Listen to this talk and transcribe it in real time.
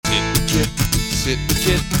sit with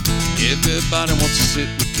Kit. Everybody wants to sit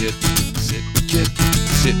with Kit. Sit with Kit.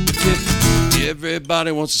 Sit with Kit.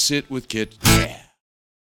 Everybody wants to sit with Kit. Yeah.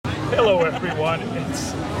 Hello, everyone.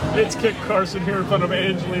 It's Kit Carson here in front of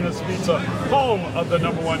Angelina's Pizza, home of the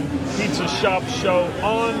 #1 pizza shop show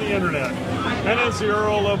on the internet. And as the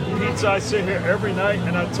Earl of Pizza, I sit here every night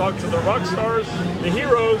and I talk to the rock stars, the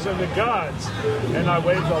heroes, and the gods. And I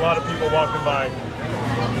wave to a lot of people walking by.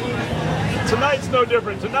 Tonight's no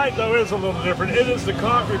different. Tonight, though, is a little different. It is the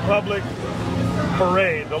Concrete Republic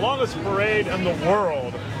Parade, the longest parade in the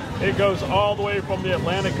world. It goes all the way from the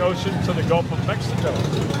Atlantic Ocean to the Gulf of Mexico.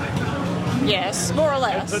 Yes, more or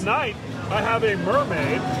less. And tonight, I have a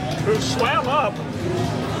mermaid who swam up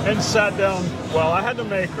and sat down. Well, I had to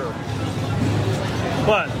make her.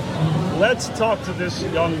 But let's talk to this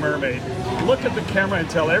young mermaid. Look at the camera and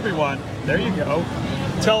tell everyone, there you go,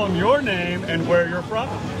 tell them your name and where you're from.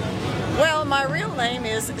 Well, my real name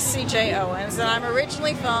is C.J. Owens, and I'm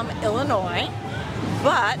originally from Illinois,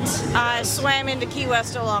 but I swam into Key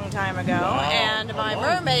West a long time ago, and my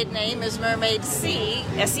mermaid name is Mermaid C,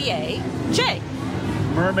 S-E-A-J.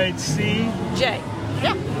 Mermaid C? J.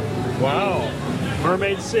 Yeah. Wow.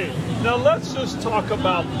 Mermaid C. Now let's just talk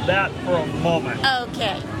about that for a moment.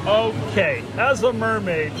 Okay. Okay. As a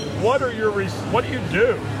mermaid, what do you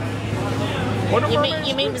do? What do mermaids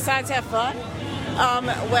You mean do? besides have fun?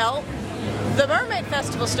 Well, the Mermaid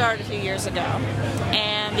Festival started a few years ago,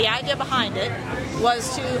 and the idea behind it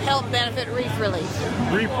was to help benefit reef relief.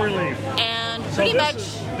 Reef relief. And pretty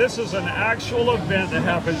much... This is an actual event that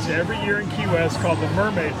happens every year in Key West called the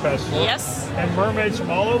Mermaid Festival. Yes. And mermaids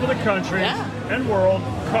from all over the country and world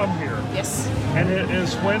come here. Yes. And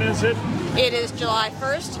when is it? It is July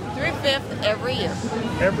 1st through 5th every year.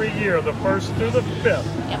 Every year, the 1st through the 5th.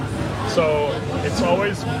 Yep. So it's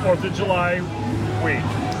always 4th of July week.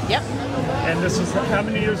 Yep. And this is, how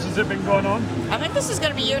many years has it been going on? I think this is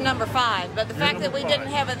going to be year number 5, but the fact that we didn't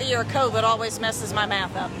have it the year of COVID always messes my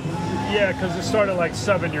math up. Yeah, because it started like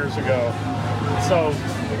 7 years ago. So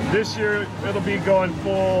this year it'll be going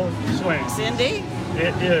full swing. Cindy?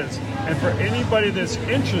 It is. And for anybody that's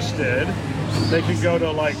interested, they can go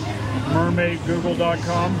to like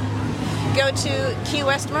mermaiddoogle.com. Go to Key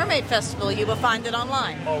West Mermaid Festival. You will find it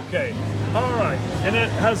online. Okay. All right. And it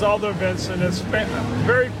has all the events, and it's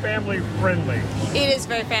very family friendly. It is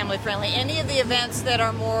very family friendly. Any of the events that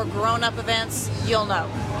are more grown-up events, you'll know.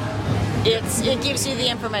 It gives you the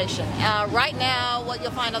information. Right now, what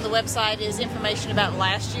you'll find on the website is information about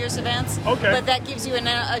last year's events. Okay. But that gives you an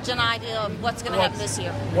idea of what's going to happen this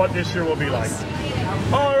year. What this year will be like.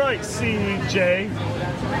 All right, CJ.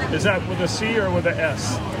 Is that with a C or with an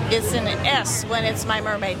S? It's an S when it's my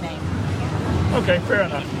mermaid name. Okay, fair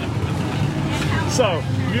enough. So,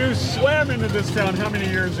 you swam into this town how many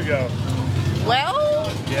years ago?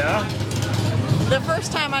 Well, yeah. The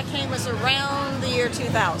first time I came was around the year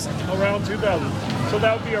 2000. Around 2000. So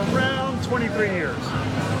that would be around 23 years.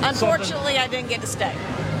 Unfortunately, I didn't get to stay.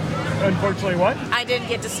 Unfortunately what? I didn't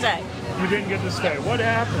get to stay. You didn't get to stay. What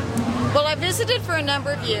happened? Well, I visited for a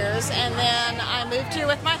number of years, and then I moved here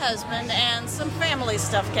with my husband, and some family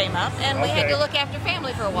stuff came up, and we had to look after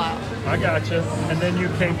family for a while. I gotcha. And then you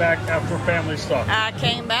came back after family stuff. I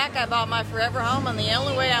came back, I bought my forever home, and the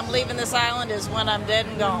only way I'm leaving this island is when I'm dead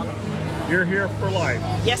and gone. You're here for life.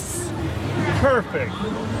 Yes. Perfect.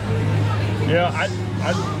 Yeah,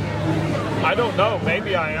 I don't know.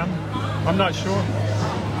 Maybe I am. I'm not sure.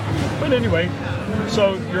 But anyway,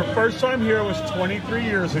 so your first time here was 23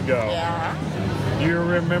 years ago. Yeah. Do you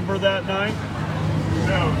remember that night?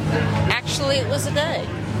 No. Actually, it was a day.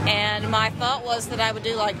 And my thought was that I would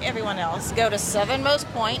do like everyone else, go to Southernmost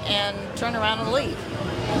Point and turn around and leave.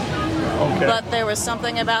 Okay. But there was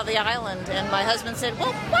something about the island, and my husband said,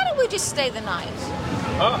 well, why don't we just stay the night?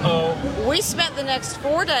 Uh-oh. We spent the next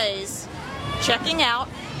 4 days checking out,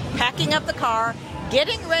 packing up the car,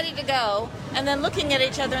 getting ready to go, and then looking at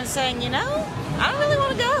each other and saying, you know, I don't really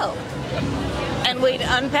want to go. And we'd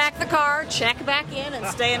unpack the car, check back in, and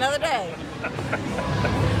stay another day.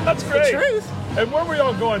 That's great. The truth. And where were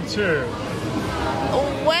y'all going to?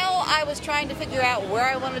 Well, I was trying to figure out where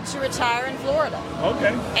I wanted to retire in Florida.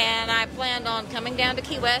 Okay. And I planned on coming down to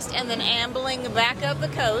Key West and then ambling back up the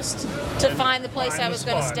coast to find the place I was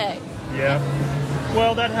going to stay. Yeah.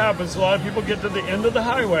 Well, that happens. A lot of people get to the end of the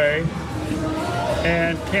highway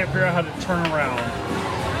and can't figure out how to turn around.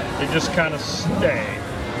 They just kind of stay.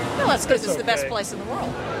 Well, that's because it's the best place in the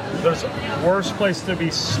world. There's a worse place to be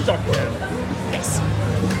stuck in. Yes.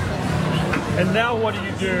 And now what do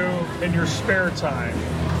you do in your spare time?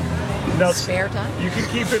 Now, spare time? You can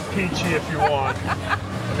keep it peachy if you want.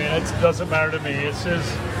 I mean, it doesn't matter to me. It says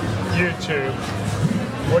YouTube.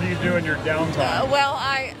 What do you do in your downtime? Well,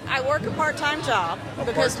 I work a part-time job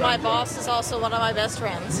because my boss is also one of my best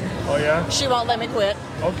friends. Oh, yeah? She won't let me quit.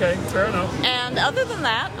 Okay, fair enough. And other than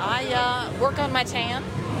that, I work on my tan.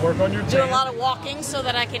 Work on your Do tan. a lot of walking so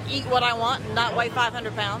that I can eat what I want and not weigh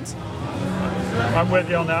 500 pounds. I'm with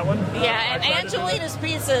you on that one. Yeah, and Angelina's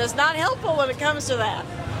Pizza is not helpful when it comes to that.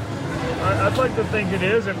 I'd like to think it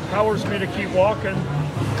is. It empowers me to keep walking.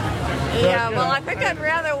 Yeah, well, I think I'd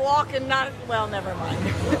rather walk and not... Well, never mind.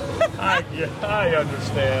 I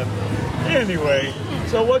understand. Anyway,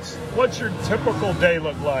 so what's your typical day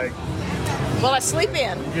look like? Well, I sleep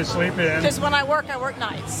in. You sleep in? Because when I work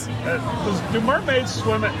nights. Do mermaids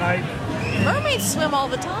swim at night? Mermaids swim all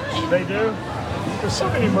the time. They do? There's so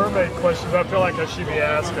many mermaid questions I feel like I should be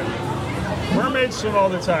asking. Mermaids swim all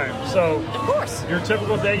the time. So, of course. Your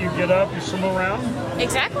typical day, you get up, you swim around?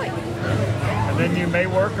 Exactly. And then you may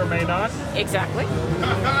work or may not? Exactly.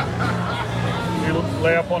 You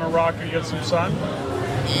lay up on a rock and get some sun?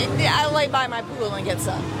 I lay by my pool and get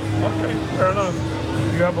sun. Okay, fair enough.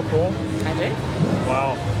 You have a pool? I do.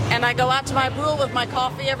 Wow. And I go out to my pool with my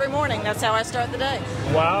coffee every morning. That's how I start the day.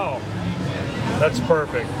 Wow. That's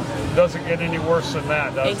perfect. Doesn't get any worse than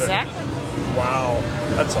that, does it? Exactly. Wow.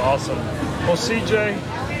 That's awesome. Well, CJ,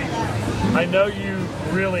 I know you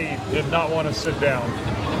really did not want to sit down.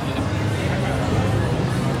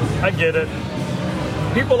 I get it.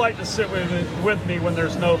 People like to sit with me when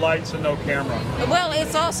there's no lights and no camera. Well,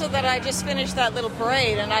 it's also that I just finished that little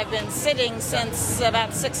parade, and I've been sitting since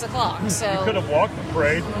about 6 o'clock. So you could have walked the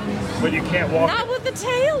parade, but you can't walk. Not with the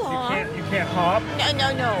tail on. You can't hop.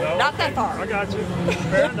 No, not that far. I got you.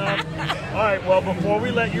 Fair enough. All right. Well, before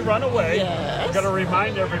we let you run away, yes. I'm going to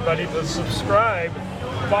remind everybody to subscribe,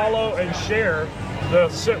 follow, and share the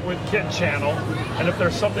Sit with Kit channel. And if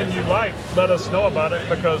there's something you like, let us know about it,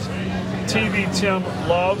 because TV Tim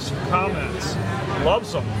loves comments,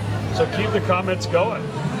 loves them. So keep the comments going.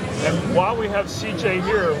 And while we have CJ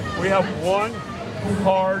here, we have one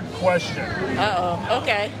hard question. Uh-oh.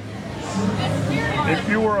 Okay. If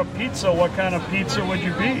you were a pizza, what kind of pizza would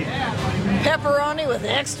you be? Pepperoni with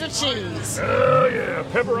extra cheese. Oh yeah,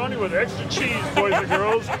 pepperoni with extra cheese, boys and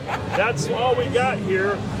girls. That's all we got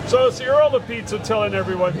here. So it's the Earl of Pizza telling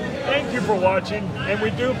everyone, thank you for watching, and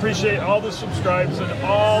we do appreciate all the subscribes and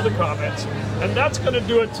all the comments. And that's going to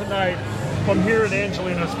do it tonight from here at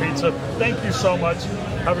Angelina's Pizza. Thank you so much.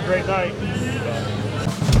 Have a great night.